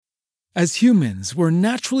As humans, we're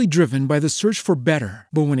naturally driven by the search for better.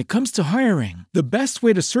 But when it comes to hiring, the best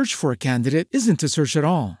way to search for a candidate isn't to search at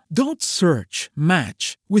all. Don't search,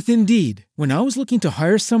 match with Indeed. When I was looking to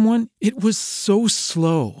hire someone, it was so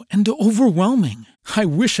slow and overwhelming. I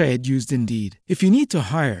wish I had used Indeed. If you need to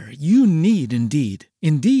hire, you need Indeed.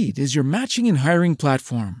 Indeed is your matching and hiring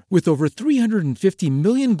platform with over 350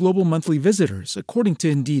 million global monthly visitors, according to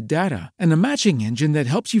Indeed data, and a matching engine that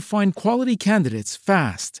helps you find quality candidates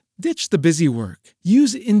fast. Ditch the busy work.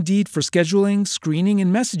 Use Indeed for scheduling, screening,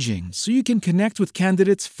 and messaging so you can connect with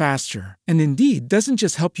candidates faster. And Indeed doesn't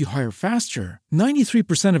just help you hire faster.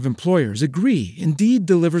 93% of employers agree Indeed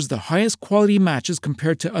delivers the highest quality matches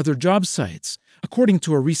compared to other job sites, according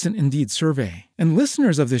to a recent Indeed survey. And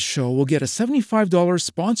listeners of this show will get a $75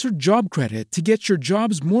 sponsored job credit to get your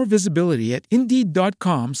jobs more visibility at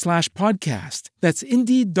Indeed.com/podcast. That's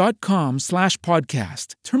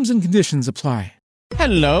Indeed.com/podcast. Terms and conditions apply.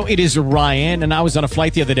 Hello, it is Ryan, and I was on a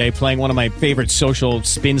flight the other day playing one of my favorite social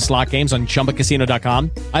spin slot games on ChumbaCasino.com.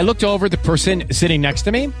 I looked over at the person sitting next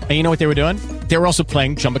to me, and you know what they were doing? They were also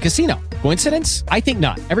playing Chumba Casino. Coincidence? I think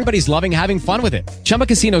not. Everybody's loving having fun with it. Chumba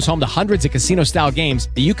Casino is home to hundreds of casino-style games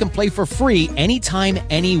that you can play for free anytime,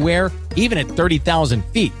 anywhere, even at 30,000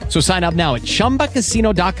 feet. So sign up now at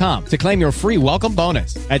ChumbaCasino.com to claim your free welcome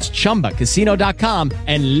bonus. That's ChumbaCasino.com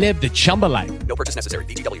and live the Chumba life. No purchase necessary.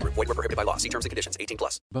 VGW. Void where prohibited by law. See terms and conditions.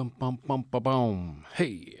 18+. Bum, bum, bum, bum, bum.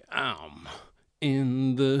 Hey, I'm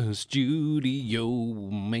in the studio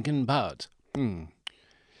making pods.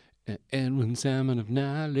 Edwin Salmon of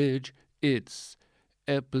Knowledge. It's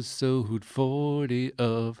episode 40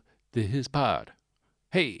 of this pod.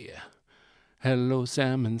 Hey, hello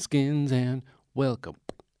salmon skins and welcome.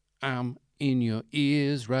 I'm in your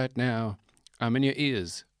ears right now. I'm in your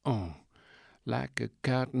ears. Like a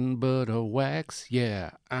cotton butter wax.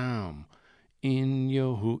 Yeah, I'm in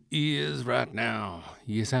your ears right now.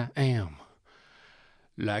 Yes, I am.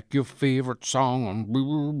 Like your favorite song on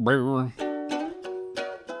Boo.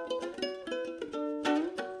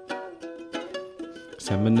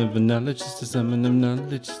 Salmon of knowledge, it's a salmon of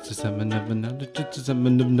knowledge, it's a salmon of knowledge, it's a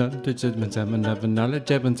salmon of knowledge, it's a salmon of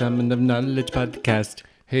knowledge, Edwin Salmon of Knowledge podcast.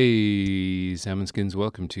 Hey, Salmon Skins,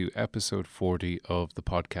 welcome to episode 40 of the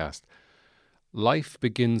podcast. Life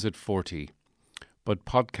begins at 40, but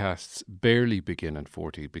podcasts barely begin at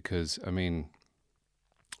 40 because, I mean,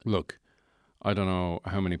 look, I don't know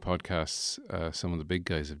how many podcasts some of the big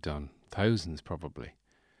guys have done. Thousands, probably.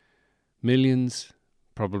 Millions,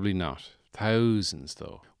 probably not. Thousands,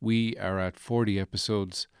 though. We are at 40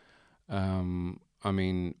 episodes. I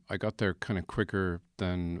mean, I got there kind of quicker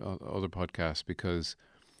than other podcasts because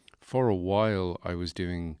for a while I was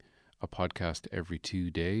doing a podcast every 2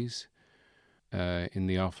 days in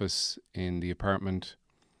the office, in the apartment,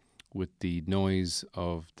 with the noise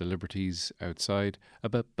of the Liberties outside.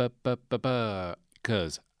 Because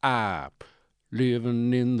I'm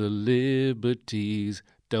living in the Liberties,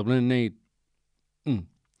 Dublin 8.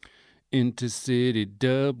 Intercity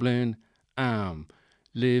Dublin, I'm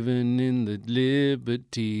living in the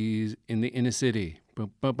Liberties in the inner city.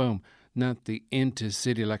 Boom, boom, boom. Not the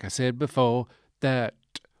intercity, like I said before. That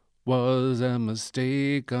was a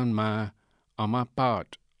mistake on my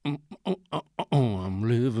part. I'm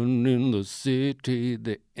living in the city,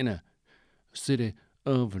 the inner city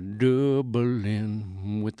of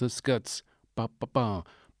Dublin, with the Scots,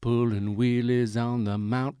 pulling wheelies on the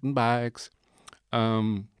mountain bikes.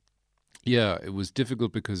 Yeah, it was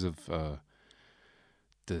difficult because of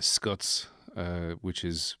the Scots, which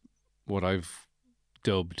is what I've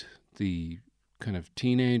dubbed the kind of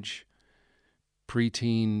teenage,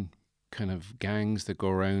 preteen kind of gangs that go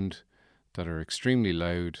around that are extremely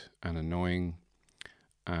loud and annoying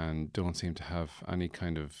and don't seem to have any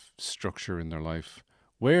kind of structure in their life.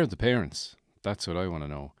 Where are the parents? That's what I want to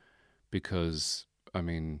know. Because, I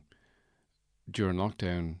mean, during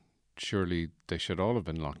lockdown, surely they should all have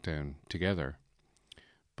been locked down together.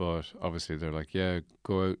 But obviously they're like, yeah,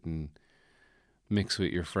 go out and mix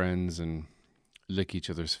with your friends and lick each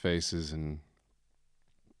other's faces and,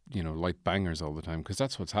 you know, light bangers all the time. Because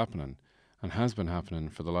that's what's happening and has been happening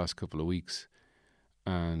for the last couple of weeks.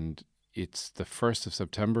 And it's the 1st of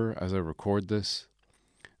September as I record this.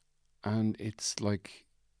 And it's like,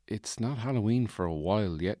 it's not Halloween for a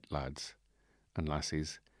while yet, lads and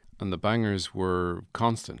lassies. And the bangers were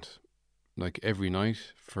constant, like every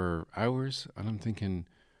night for hours. And I'm thinking,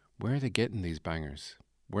 where are they getting these bangers?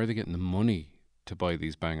 Where are they getting the money to buy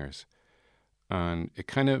these bangers? And it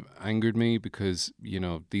kind of angered me because, you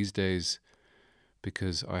know, these days,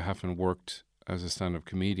 because I haven't worked as a stand-up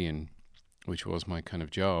comedian, which was my kind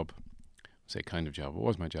of job. I say kind of job, it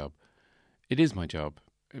was my job. It is my job.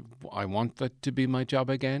 I want that to be my job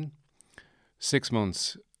again. 6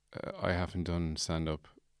 months, I haven't done stand-up,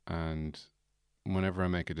 and whenever I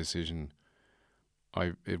make a decision,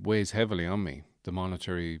 it weighs heavily on me, the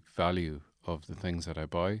monetary value of the things that I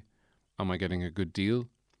buy. Am I getting a good deal?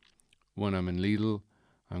 When I'm in Lidl,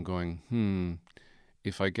 I'm going,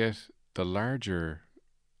 if I get the larger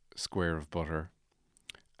square of butter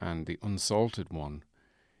and the unsalted one,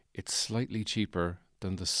 it's slightly cheaper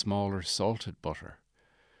than the smaller salted butter.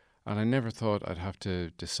 And I never thought I'd have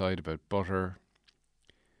to decide about butter.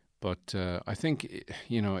 But I think,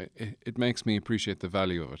 it makes me appreciate the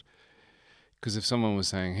value of it. Because if someone was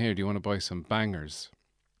saying, "Here, do you want to buy some bangers?"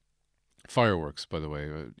 Fireworks, by the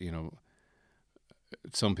way,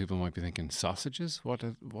 some people might be thinking, sausages?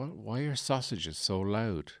 Why are sausages so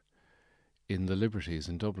loud in the Liberties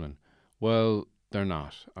in Dublin? Well, they're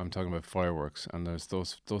not. I'm talking about fireworks. And there's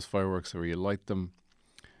those fireworks where you light them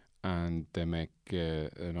and they make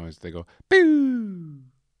a noise. They go, "Boo!"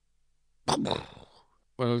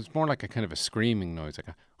 Well, it's more like a kind of a screaming noise, like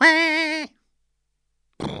a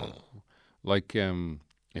like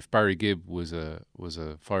if Barry Gibb was a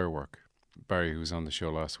firework. Barry, who was on the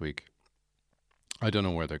show last week. I don't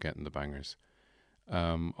know where they're getting the bangers.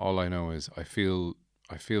 All I know is I feel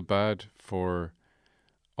bad for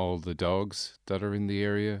all the dogs that are in the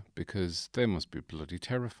area because they must be bloody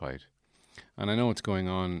terrified. And I know what's going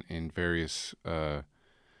on in various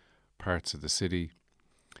parts of the city.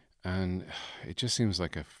 And it just seems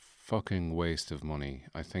like a fucking waste of money.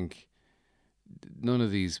 I think none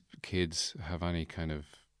of these kids have any kind of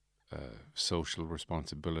social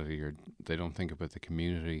responsibility, or they don't think about the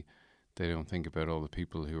community. They don't think about all the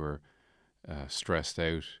people who are stressed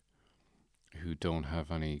out, who don't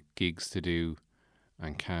have any gigs to do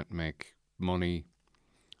and can't make money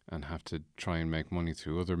and have to try and make money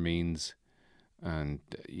through other means. And,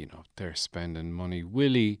 they're spending money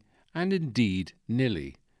willy and indeed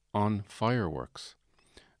nilly on fireworks.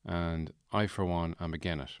 And I, for one, am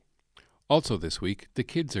against it. Also this week, the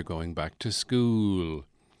kids are going back to school.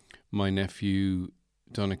 My nephew,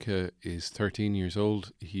 Donica, is 13 years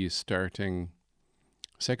old. He is starting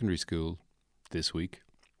secondary school this week.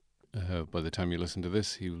 By the time you listen to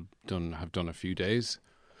this, he'll have done a few days.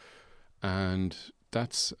 And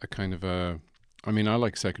that's a kind of I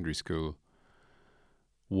like secondary school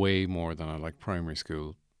way more than I like primary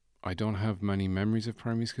school. I don't have many memories of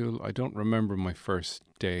primary school. I don't remember my first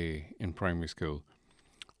day in primary school.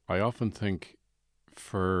 I often think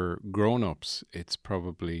for grown-ups, it's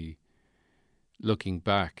probably, looking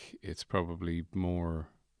back, it's probably more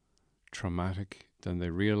traumatic than they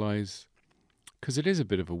realise. Because it is a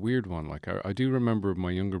bit of a weird one. Like, I do remember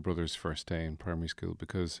my younger brother's first day in primary school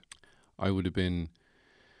because I would have been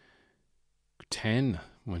 10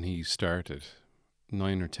 when he started,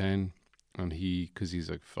 9 or 10. And because he's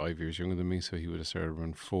like 5 years younger than me, so he would have started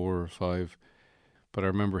around 4 or 5. But I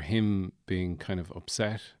remember him being kind of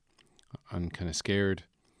upset and kind of scared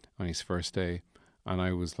on his first day. And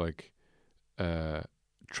I was like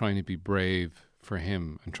trying to be brave for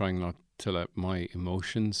him and trying not to let my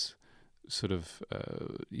emotions sort of,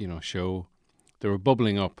 show. They were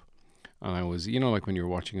bubbling up. And I was, like when you're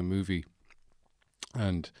watching a movie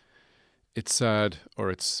and it's sad or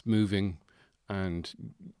it's moving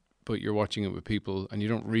but you're watching it with people and you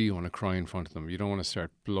don't really want to cry in front of them. You don't want to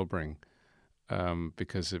start blubbering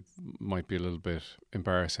because it might be a little bit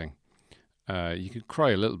embarrassing. You could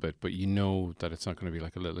cry a little bit, but you know that it's not going to be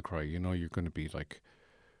like a little cry. You know you're going to be like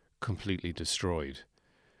completely destroyed,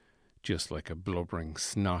 just like a blubbering,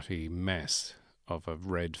 snotty mess of a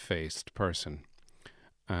red-faced person.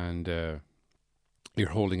 And you're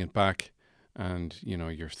holding it back and,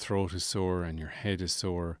 your throat is sore and your head is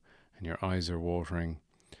sore and your eyes are watering.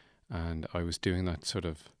 And I was doing that sort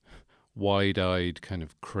of wide-eyed kind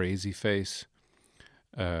of crazy face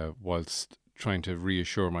whilst trying to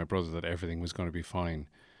reassure my brother that everything was going to be fine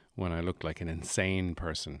when I looked like an insane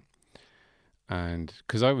person. And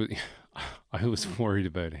because I was worried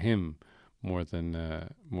about him more than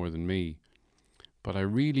me. But I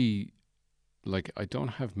really, I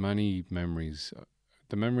don't have many memories.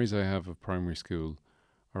 The memories I have of primary school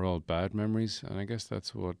are all bad memories. And I guess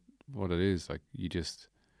that's what it is.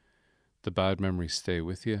 The bad memories stay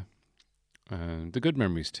with you, and the good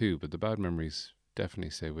memories too, but the bad memories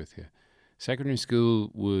definitely stay with you. Secondary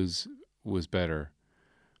school was better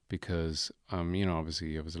because,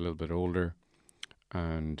 obviously I was a little bit older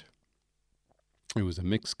and it was a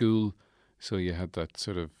mixed school, so you had that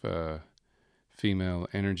sort of female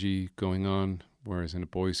energy going on, whereas in a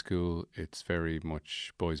boys' school, it's very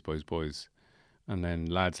much boys, boys, boys, and then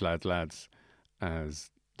lads, lads, lads,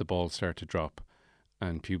 as the balls start to drop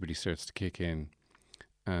and puberty starts to kick in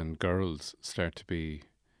and girls start to be,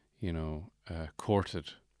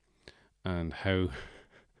 courted, and how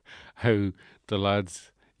how the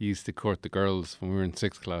lads used to court the girls when we were in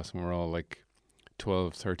sixth class and we're all like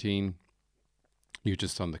 12, 13. You're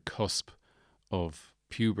just on the cusp of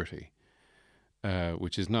puberty,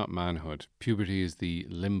 which is not manhood. Puberty is the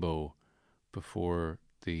limbo before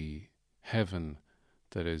the heaven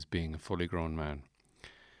that is being a fully grown man.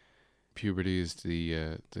 Puberty is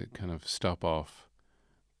the kind of stop off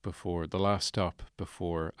before the last stop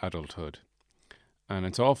before adulthood, and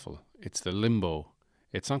it's awful. It's the limbo.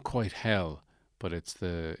 It's not quite hell, but it's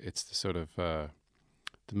the sort of the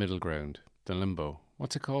middle ground, the limbo.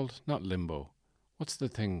 What's it called? Not limbo. What's the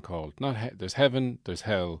thing called? There's heaven, there's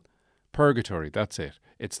hell, purgatory. That's it.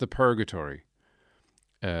 It's the purgatory.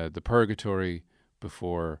 The purgatory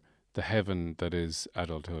before the heaven that is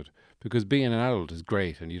adulthood. Because being an adult is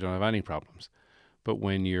great and you don't have any problems. But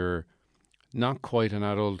when you're not quite an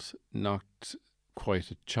adult, not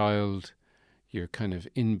quite a child, you're kind of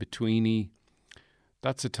in-betweeny,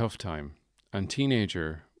 that's a tough time. And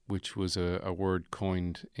teenager, which was a word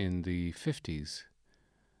coined in the 50s,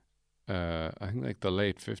 I think like the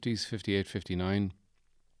late 50s, 58, 59,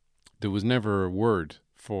 there was never a word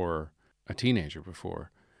for a teenager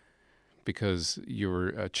before, because you were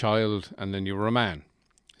a child and then you were a man.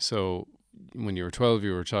 So when you were 12,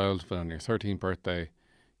 you were a child, but on your 13th birthday,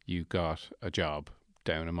 you got a job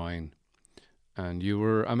down a mine and you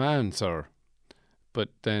were a man, sir. But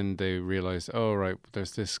then they realized, oh, right,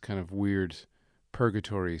 there's this kind of weird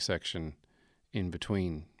purgatory section in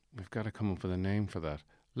between. We've got to come up with a name for that.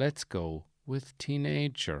 Let's go with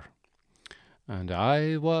teenager. And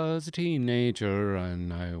I was a teenager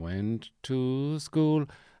and I went to school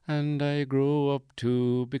and I grew up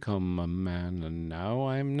to become a man and now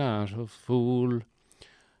I'm not a fool.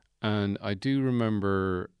 And I do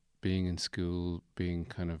remember being in school, being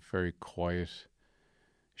kind of very quiet,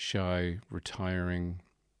 shy, retiring.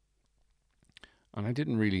 And I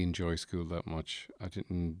didn't really enjoy school that much. I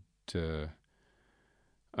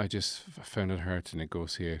just found it hard to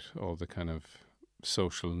negotiate all the kind of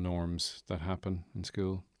social norms that happen in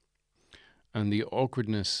school. And the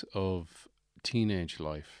awkwardness of teenage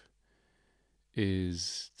life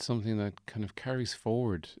is something that kind of carries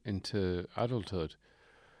forward into adulthood.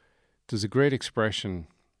 There's a great expression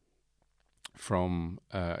from,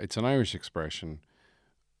 it's an Irish expression.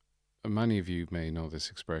 Many of you may know this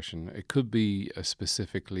expression. It could be a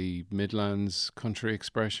specifically Midlands country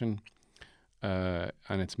expression, and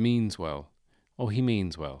it's means well. Oh, he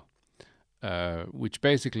means well. Which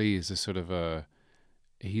basically is a sort of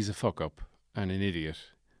he's a fuck up and an idiot,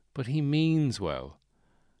 but he means well.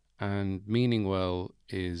 And meaning well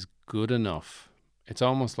is good enough. It's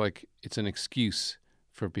almost like it's an excuse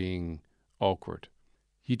for being awkward.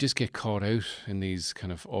 You just get caught out in these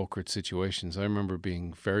kind of awkward situations. I remember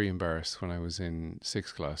being very embarrassed when I was in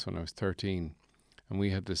sixth class, when I was 13. And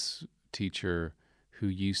we had this teacher who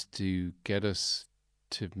used to get us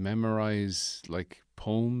to memorize like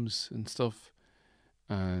poems and stuff.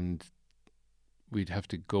 And we'd have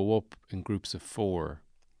to go up in groups of 4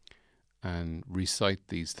 and recite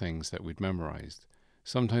these things that we'd memorized,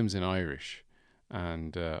 sometimes in Irish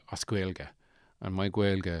and as Gaeilge. And my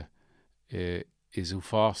Gaeilge is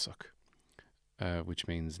Ufásach, which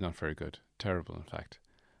means not very good, terrible in fact.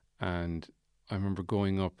 And I remember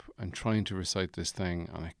going up and trying to recite this thing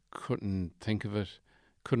and I couldn't think of it,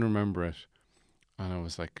 couldn't remember it. And I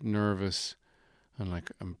was like nervous and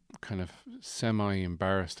like I'm kind of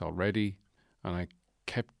semi-embarrassed already. And I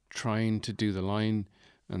kept trying to do the line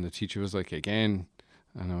and the teacher was like, again.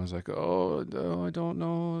 And I was like, oh, no, I don't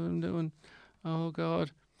know what I'm doing. Oh,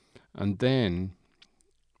 God. And then,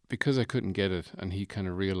 because I couldn't get it, and he kind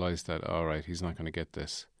of realized that, all right, he's not going to get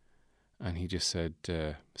this. And he just said,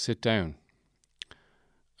 sit down.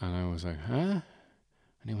 And I was like, huh?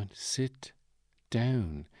 And he went, sit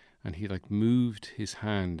down. And he like moved his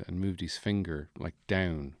hand and moved his finger like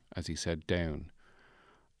down as he said down.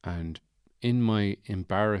 And in my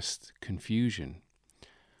embarrassed confusion,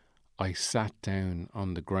 I sat down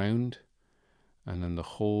on the ground and then the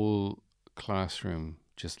whole classroom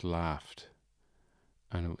just laughed.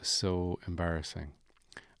 And it was so embarrassing.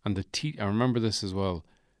 And I remember this as well.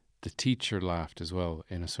 The teacher laughed as well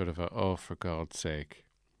in a sort of oh, for God's sake.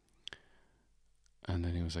 And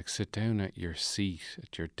then he was like, sit down at your seat,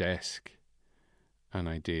 at your desk. And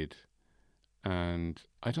I did. And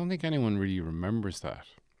I don't think anyone really remembers that.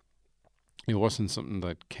 It wasn't something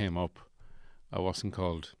that came up. I wasn't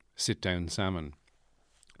called sit down salmon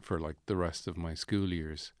for like the rest of my school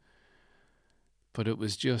years. But it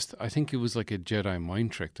was just, I think it was like a Jedi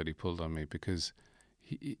mind trick that he pulled on me, because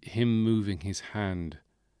him moving his hand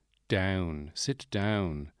sit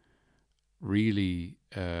down, really,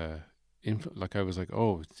 like I was like,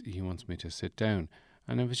 oh, he wants me to sit down.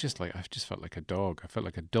 And it was just like, I just felt like a dog. I felt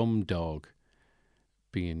like a dumb dog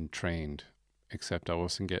being trained, except I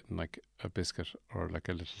wasn't getting like a biscuit or like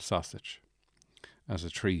a little sausage as a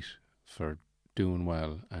treat for doing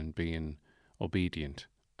well and being obedient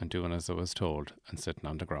and doing as I was told and sitting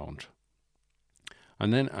on the ground.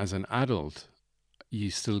 And then as an adult, you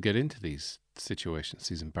still get into these situations,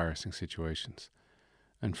 these embarrassing situations.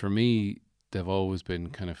 And for me, they've always been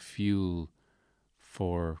kind of fuel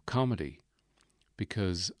for comedy,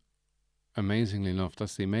 because amazingly enough,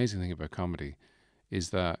 that's the amazing thing about comedy, is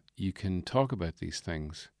that you can talk about these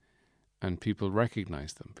things and people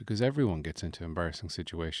recognize them, because everyone gets into embarrassing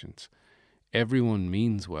situations. Everyone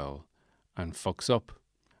means well and fucks up.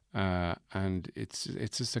 And it's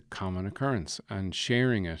just a common occurrence, and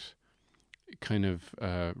sharing it kind of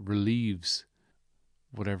relieves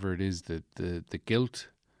whatever it is that the guilt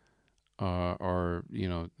or you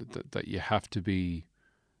know that you have to be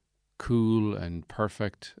cool and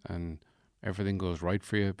perfect and everything goes right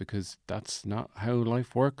for you, because that's not how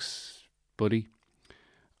life works, buddy.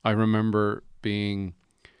 I remember being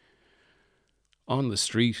on the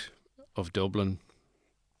street of Dublin,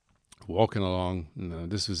 walking along.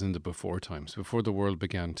 This was in the before times, before the world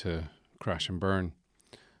began to crash and burn.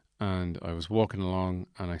 And I was walking along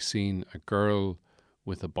and I seen a girl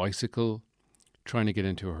with a bicycle trying to get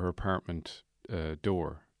into her apartment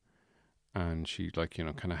door. And she kind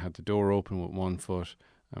of had the door open with one foot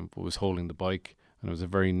and was holding the bike. And it was a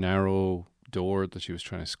very narrow door that she was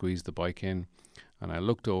trying to squeeze the bike in. And I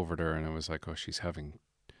looked over there and I was like, oh, she's having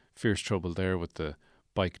fierce trouble there with the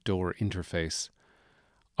bike door interface.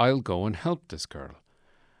 I'll go and help this girl.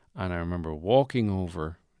 And I remember walking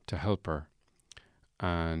over to help her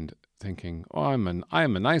and thinking, oh, I'm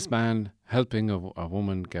a nice man helping a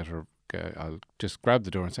woman I'll just grab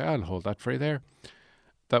the door and say, I'll hold that for you there.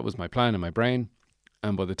 That was my plan in my brain.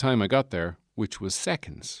 And by the time I got there, which was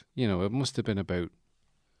seconds, it must have been about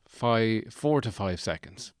 4 to 5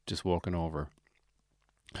 seconds just walking over.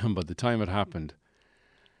 And by the time it happened,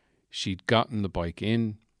 she'd gotten the bike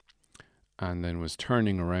in and then was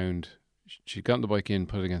turning around. She'd gotten the bike in,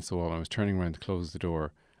 put it against the wall, and was turning around to close the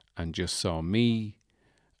door and just saw me,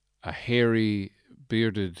 a hairy,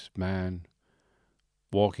 bearded man,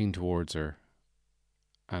 walking towards her.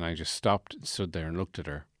 And I just stopped, stood there and looked at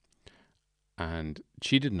her. And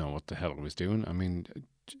she didn't know what the hell I was doing. I mean,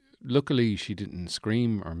 luckily she didn't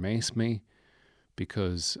scream or mace me,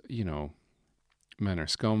 because, men are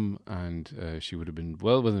scum, and she would have been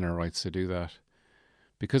well within her rights to do that,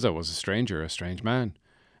 because I was a strange man,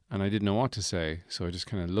 and I didn't know what to say. So I just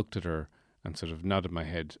kind of looked at her and sort of nodded my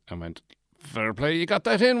head and went, fair play, you got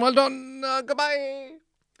that in, well done, goodbye,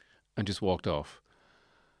 and just walked off.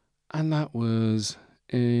 And that was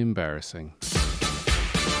embarrassing.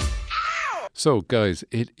 So guys,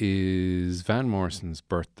 it is Van Morrison's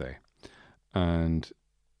birthday, and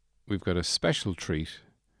we've got a special treat,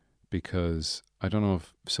 because I don't know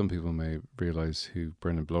if some people may realise who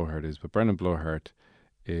Brendan Blowhart is, but Brendan Blowhart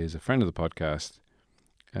is a friend of the podcast,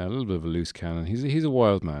 a little bit of a loose cannon. He's a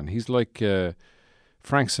wild man. He's like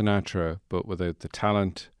Frank Sinatra, but without the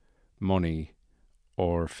talent, money,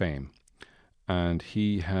 or fame. And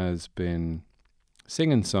he has been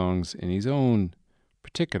singing songs in his own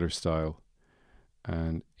particular style.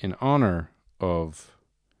 And in honour of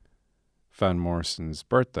Van Morrison's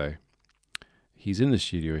birthday, he's in the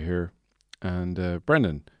studio here. And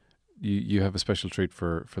Brendan, you have a special treat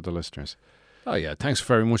for the listeners. Oh yeah, thanks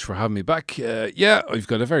very much for having me back. I've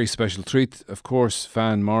got a very special treat. Of course,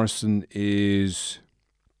 Van Morrison is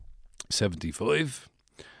 75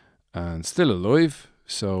 and still alive,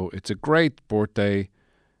 so it's a great birthday.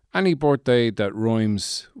 Any birthday that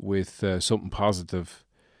rhymes with something positive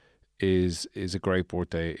is a great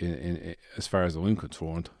birthday in as far as I'm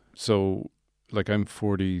concerned. So, like, I'm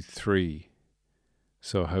 43.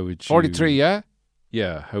 So how would you... 43, yeah?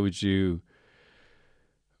 Yeah, how would you...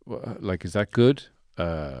 Like, is that good?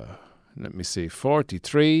 Let me see.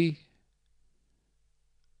 43.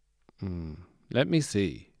 Let me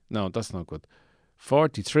see. No, that's not good.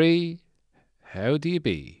 43. How do you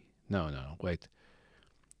be? No, wait.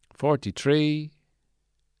 43.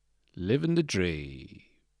 Living the dream.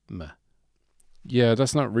 Yeah,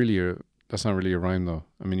 that's not really a rhyme though.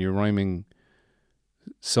 I mean, you're rhyming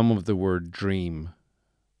some of the word dream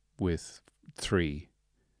with 3,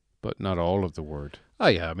 but not all of the word. Oh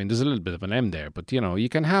yeah, I mean, there's a little bit of an M there, but you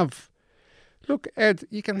can have... Look, Ed,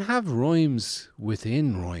 you can have rhymes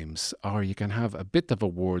within rhymes, or you can have a bit of a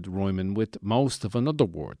word rhyming with most of another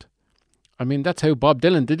word. I mean, that's how Bob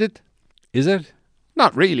Dylan did it, is it?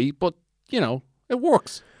 Not really, but, it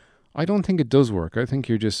works. I don't think it does work. I think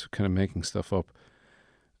you're just kind of making stuff up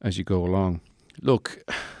as you go along. Look,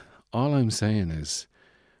 all I'm saying is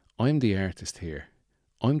I'm the artist here.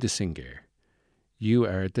 I'm the singer. You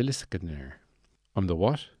are the listener. I'm the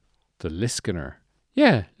what? The listener.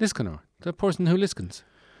 Yeah, listener. The person who listens.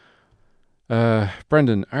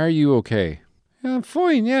 Brendan, are you okay? Yeah, I'm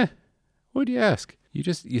fine, yeah. Why do you ask?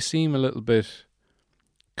 You seem a little bit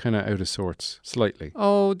kind of out of sorts, slightly.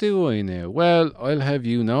 Oh, do I now? Well, I'll have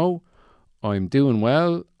you know, I'm doing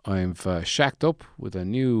well. I'm shacked up with a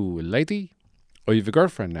new lady. Oh, you've a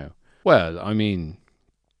girlfriend now? Well, I mean,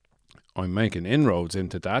 I'm making inroads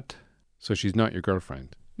into that. So she's not your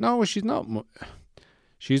girlfriend? No, she's not.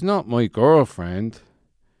 She's not my girlfriend.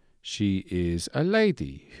 She is a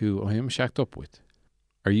lady who I am shacked up with.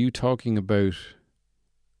 Are you talking about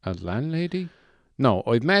a landlady? No,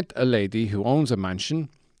 I've met a lady who owns a mansion,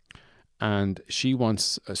 and she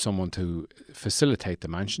wants someone to facilitate the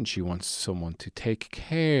mansion. She wants someone to take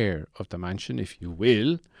care of the mansion, if you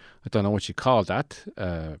will. I don't know what you call that,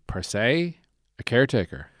 per se. A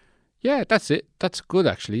caretaker. Yeah, that's it. That's good,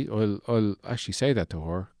 actually. I'll actually say that to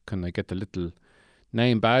her. Can I get the little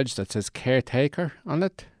name badge that says caretaker on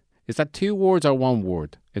it? Is that 2 words or 1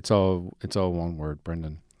 word? It's all 1 word,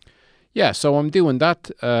 Brendan. Yeah, so I'm doing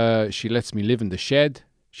that. She lets me live in the shed.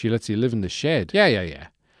 She lets you live in the shed? Yeah.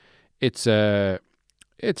 It's a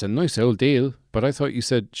nice old deal, but I thought you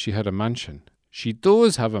said she had a mansion. She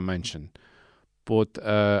does have a mansion, but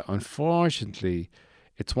unfortunately,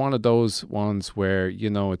 it's one of those ones where,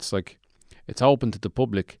 it's like, it's open to the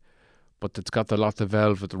public, but it's got a lot of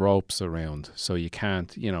velvet ropes around, so you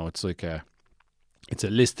can't, it's like it's a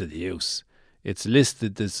listed use. It's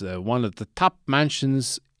listed as one of the top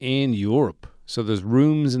mansions in Europe. So there's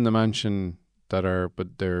rooms in the mansion but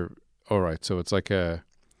they're all right. So it's like an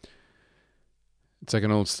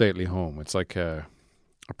old stately home. It's like a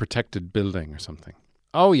protected building or something.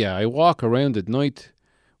 Oh yeah, I walk around at night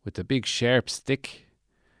with a big sharp stick,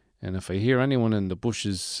 and if I hear anyone in the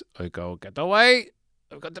bushes, I go, "Get away!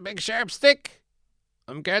 I've got the big sharp stick.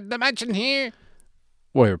 I'm guarding the mansion here."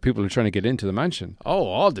 Why, are people trying to get into the mansion? Oh,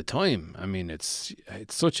 all the time. I mean, it's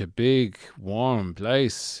such a big, warm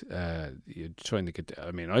place. You're trying to get...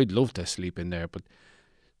 I mean, I'd love to sleep in there, but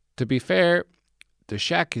to be fair, the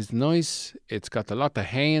shack is nice. It's got a lot of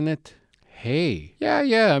hay in it. Hay?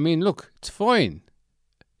 Yeah. I mean, look, it's fine.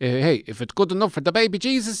 Hey, if it's good enough for the baby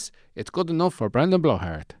Jesus, it's good enough for Brendan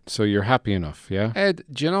Blowhart. So you're happy enough, yeah? Ed,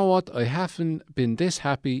 do you know what? I haven't been this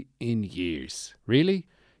happy in years. Really?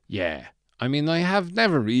 Yeah. I mean, I have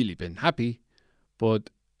never really been happy, but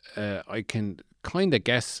I can kind of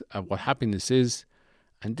guess at what happiness is,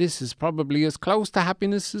 and this is probably as close to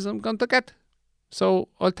happiness as I'm going to get. So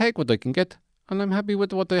I'll take what I can get, and I'm happy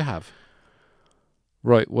with what I have.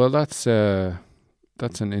 Right, well, that's an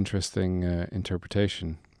interesting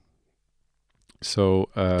interpretation. So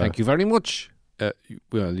thank you very much.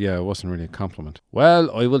 Well, yeah, it wasn't really a compliment. Well,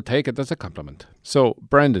 I will take it as a compliment. So,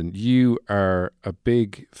 Brendan, you are a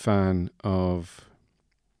big fan of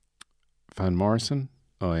Van Morrison.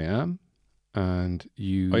 I am. And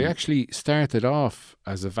I actually started off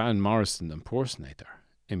as a Van Morrison impersonator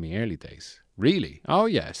in my early days. Really? Oh,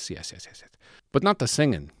 yes. But not the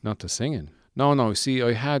singing. No, see,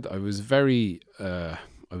 I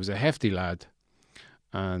was a hefty lad.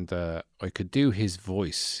 And I could do his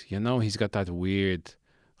voice. He's got that weird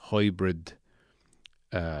hybrid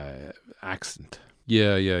accent.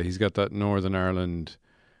 Yeah, he's got that Northern Ireland,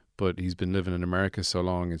 but he's been living in America so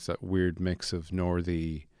long, it's that weird mix of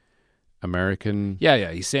Northy American.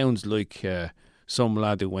 Yeah, he sounds like some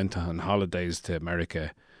lad who went on holidays to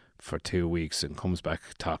America for 2 weeks and comes back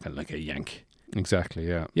talking like a Yank. Exactly,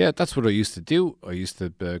 yeah. Yeah, that's what I used to do. I used to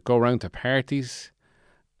go around to parties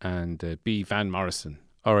and be Van Morrison.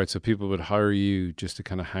 All right, so people would hire you just to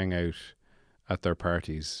kind of hang out at their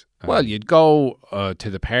parties. Well, you'd go to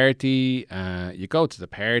the party. And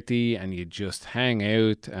you'd just hang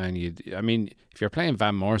out. And if you're playing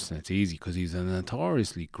Van Morrison, it's easy because he's a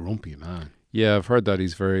notoriously grumpy man. Yeah, I've heard that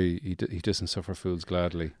he's he doesn't suffer fools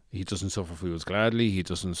gladly. He doesn't suffer fools gladly. He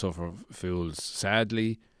doesn't suffer fools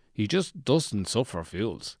sadly. He just doesn't suffer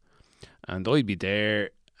fools. And I'd be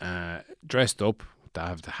there dressed up. I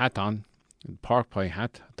have the hat on, the pork pie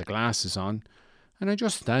hat, the glasses on, and I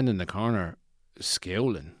just stand in the corner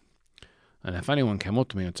scowling. And if anyone came up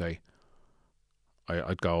to me and say,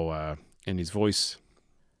 I'd go in his voice,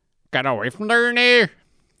 "Get away from there now!"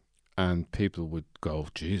 And people would go,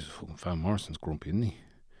 "Jesus, Van Morrison's grumpy, isn't he?"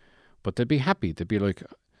 But they'd be happy. They'd be like,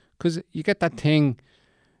 because you get that thing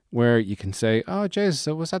where you can say, "Oh, Jesus,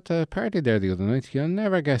 I was at the party there the other night. You'll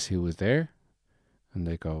never guess who was there." And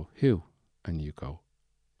they go, who? And you go,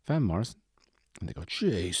 Van Morrison. And they go,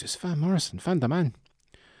 Jesus, Van Morrison, Van the man.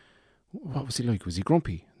 What was he like? Was he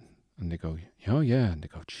grumpy? And they go, oh yeah. And they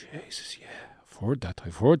go, Jesus, yeah, I've heard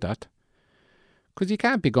that. Because you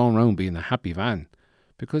can't be going around being a happy Van.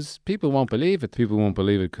 Because people won't believe it. People won't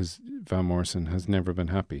believe it because Van Morrison has never been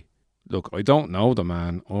happy. Look, I don't know the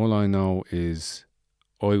man. All I know is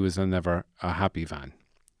I was never a happy Van.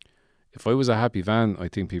 If I was a happy Van, I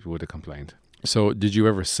think people would have complained. So, did you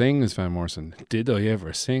ever sing as Van Morrison? Did I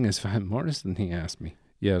ever sing as Van Morrison? He asked me.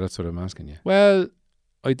 Yeah, that's what I'm asking you. Well,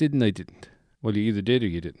 I didn't. Well, you either did or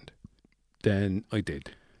you didn't. Then I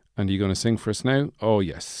did. And are you going to sing for us now? Oh,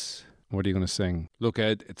 yes. What are you going to sing? Look,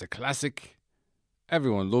 Ed, it's a classic.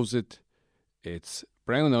 Everyone loves it. It's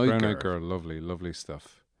Brown Eyed Girl. Lovely, lovely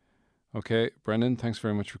stuff. Okay, Brendan, thanks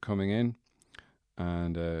very much for coming in.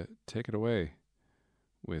 And take it away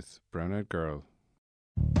with Brown Eyed Girl.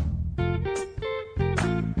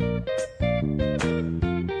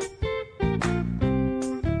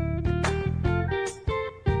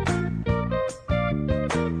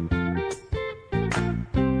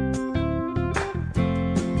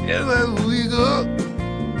 Everywhere we go,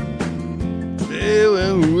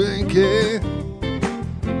 everywhere we can,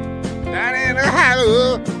 down in the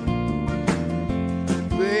hollow,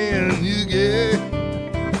 where you get,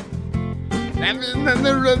 laughing and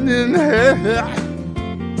the running hair,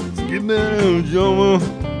 skipping on Jomo,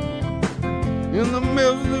 in the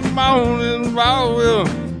middle of the morning,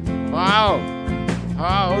 wow,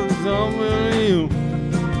 how some of you,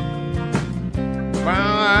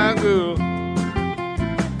 brown eyed girl.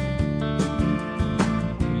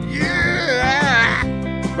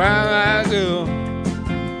 Brown eyed girl.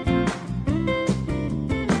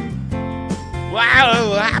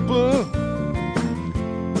 Wow, apple.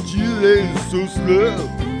 She lays so slow.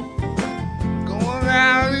 Going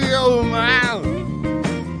down the old mile.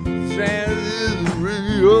 Sad as the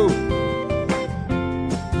radio.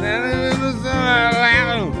 Standing in the sun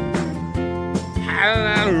loud. Hiding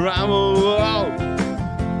out around the wall.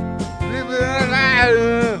 Living a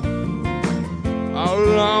life all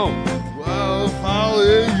alone. Follow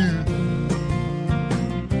you,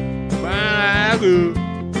 brown eyed girl.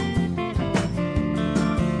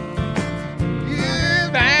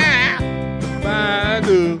 Yeah, brown eyed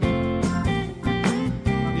girl.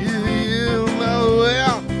 You know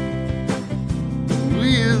well,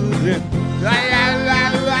 we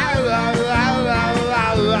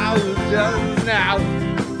just now.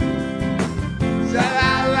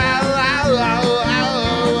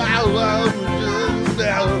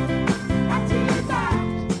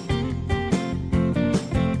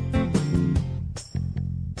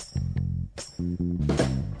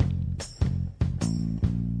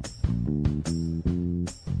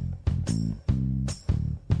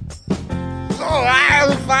 So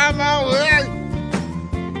I'll find my way.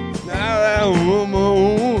 Now that I'm on my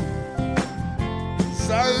own.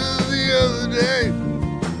 Saw you the other day.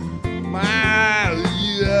 My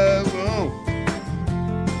years gone.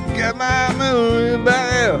 Get my memory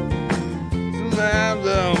back. Sometimes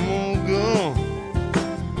I'm on gone.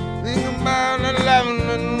 Think about the loving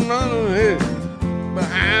and running head. But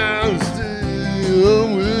I'm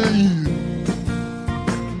still with you.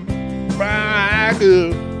 Brown eyed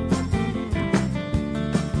girl.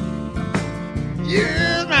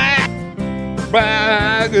 Yeah, my brown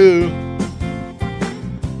eyed girl.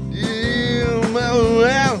 You know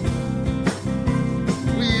well.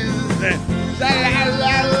 We say la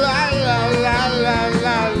la la la la la la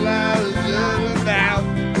la la la la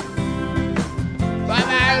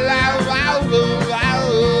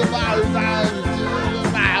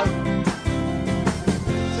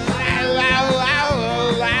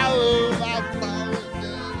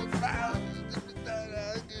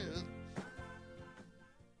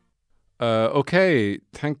Okay,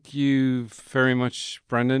 thank you very much,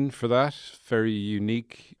 Brendan, for that very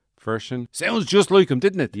unique version. Sounds just like him,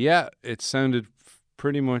 didn't it? Yeah, it sounded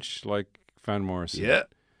pretty much like Van Morrison. Yeah,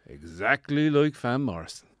 exactly like Van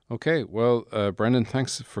Morrison. Okay, well, Brendan,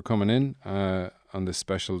 thanks for coming in on this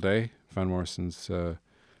special day, Van Morrison's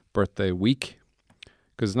birthday week.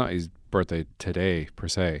 Because it's not his birthday today, per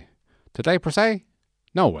se. Today, per se?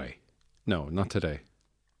 No way. No, not today.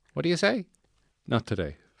 What do you say? Not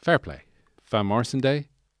today. Fair play. Van Morrison Day?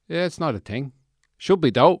 Yeah, it's not a thing. Should be,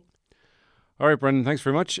 though. All right, Brendan, thanks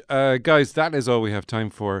very much. Guys, that is all we have time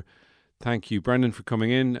for. Thank you, Brendan, for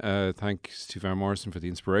coming in. Thanks to Van Morrison for the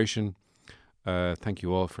inspiration. Thank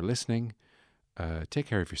you all for listening. Take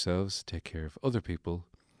care of yourselves. Take care of other people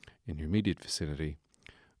in your immediate vicinity.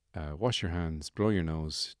 Wash your hands, blow your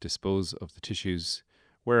nose, dispose of the tissues,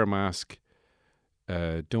 wear a mask.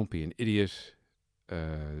 Don't be an idiot.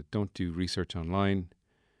 don't do research online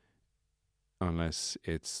unless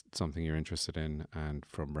it's something you're interested in and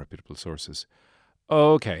from reputable sources.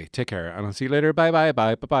 Okay, take care, and I'll see you later. Bye, bye,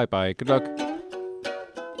 bye, bye, bye, bye. Good luck.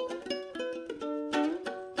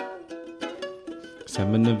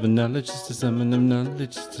 Salmon of knowledge, just a salmon of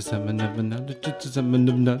knowledge, just a salmon of knowledge, just a salmon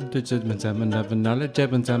of knowledge, salmon of knowledge,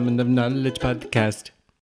 salmon of knowledge podcast.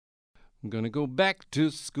 I'm gonna go back to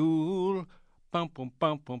school. Bum, bum,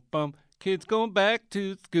 bum, bum, bum. Kids going back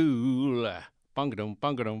to school. Bungadum,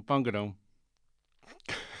 bungadum, bungadum.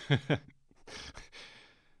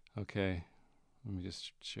 Okay, let me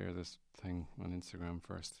just share this thing on Instagram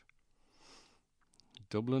first.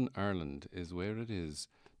 Dublin, Ireland is where it is.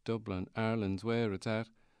 Dublin, Ireland's where it's at.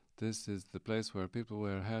 This is the place where people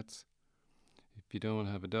wear hats. If you don't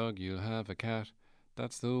have a dog, you'll have a cat.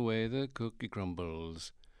 That's the way the cookie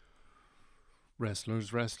crumbles.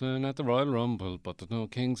 Wrestlers wrestling at the Royal Rumble, but there's no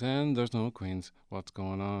kings and there's no queens. What's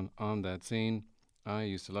going on that scene? I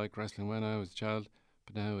used to like wrestling when I was a child,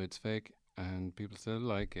 but now it's fake and people still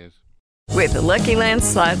like it. With the Lucky Land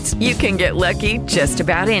Slots, you can get lucky just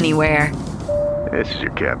about anywhere. This is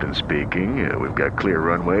your captain speaking. We've got clear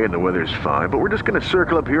runway and the weather's fine, but we're just going to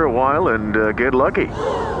circle up here a while and get lucky.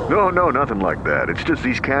 No, nothing like that. It's just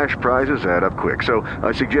these cash prizes add up quick. So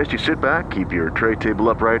I suggest you sit back, keep your tray table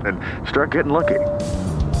upright, and start getting lucky.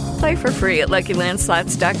 Play for free at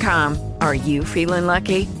LuckyLandSlots.com. Are you feeling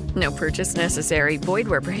lucky? No purchase necessary. Void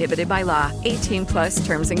where prohibited by law. 18+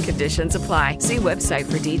 terms and conditions apply. See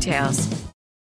website for details.